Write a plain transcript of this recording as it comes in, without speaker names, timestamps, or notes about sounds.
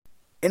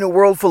In a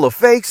world full of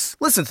fakes,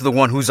 listen to the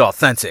one who's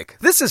authentic.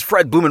 This is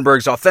Fred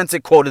Blumenberg's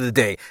authentic quote of the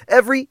day.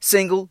 Every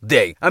single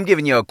day, I'm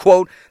giving you a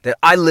quote that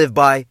I live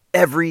by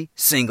every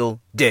single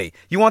day.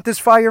 You want this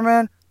fire,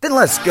 man? Then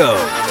let's go.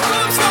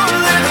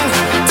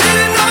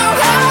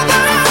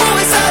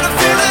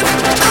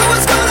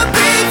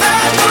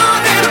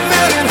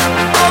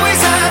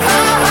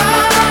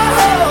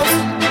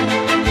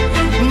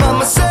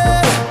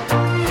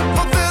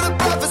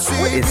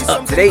 Is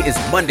up. Today is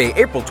Monday,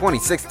 April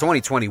 26th,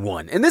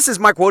 2021, and this is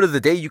my quote of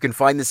the day. You can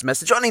find this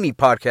message on any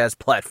podcast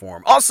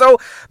platform. Also,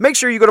 make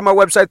sure you go to my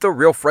website,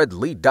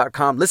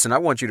 therealfredlee.com. Listen, I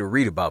want you to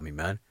read about me,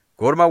 man.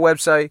 Go to my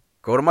website,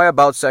 go to my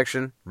About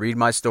section, read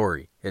my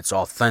story. It's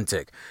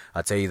authentic.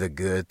 I tell you the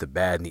good, the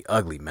bad, and the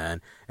ugly,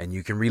 man, and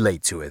you can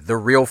relate to it.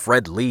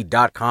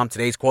 Therealfredlee.com.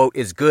 Today's quote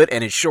is good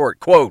and it's short.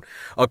 Quote,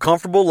 "A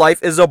comfortable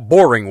life is a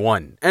boring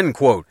one." End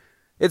quote.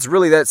 It's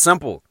really that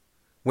simple.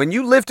 When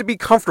you live to be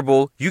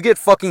comfortable, you get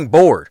fucking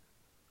bored.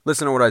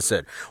 Listen to what I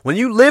said. When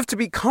you live to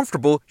be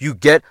comfortable, you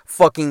get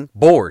fucking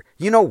bored.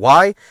 You know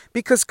why?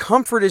 Because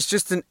comfort is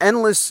just an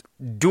endless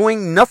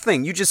doing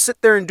nothing. You just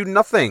sit there and do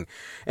nothing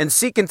and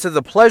seek into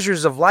the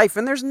pleasures of life.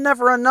 And there's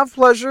never enough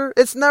pleasure.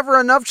 It's never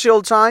enough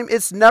chill time.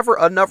 It's never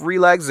enough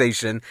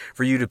relaxation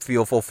for you to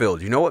feel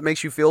fulfilled. You know what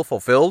makes you feel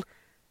fulfilled?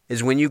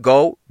 Is when you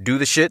go do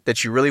the shit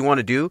that you really want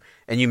to do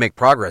and you make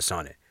progress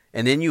on it.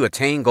 And then you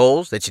attain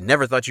goals that you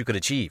never thought you could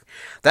achieve.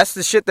 That's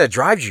the shit that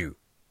drives you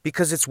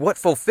because it's what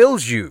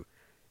fulfills you.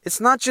 It's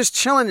not just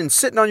chilling and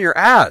sitting on your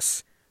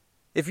ass.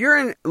 If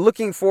you're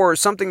looking for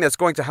something that's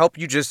going to help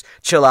you just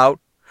chill out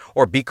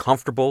or be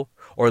comfortable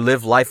or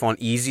live life on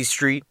easy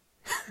street,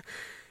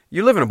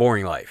 you're living a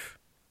boring life.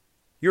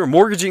 You're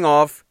mortgaging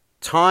off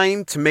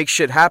time to make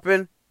shit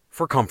happen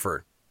for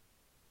comfort.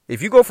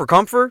 If you go for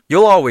comfort,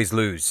 you'll always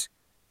lose.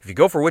 If you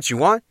go for what you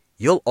want,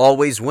 you'll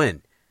always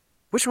win.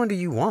 Which one do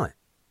you want?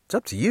 It's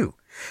up to you.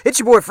 It's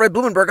your boy Fred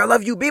Blumenberg. I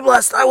love you. Be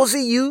blessed. I will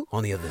see you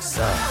on the other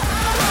side.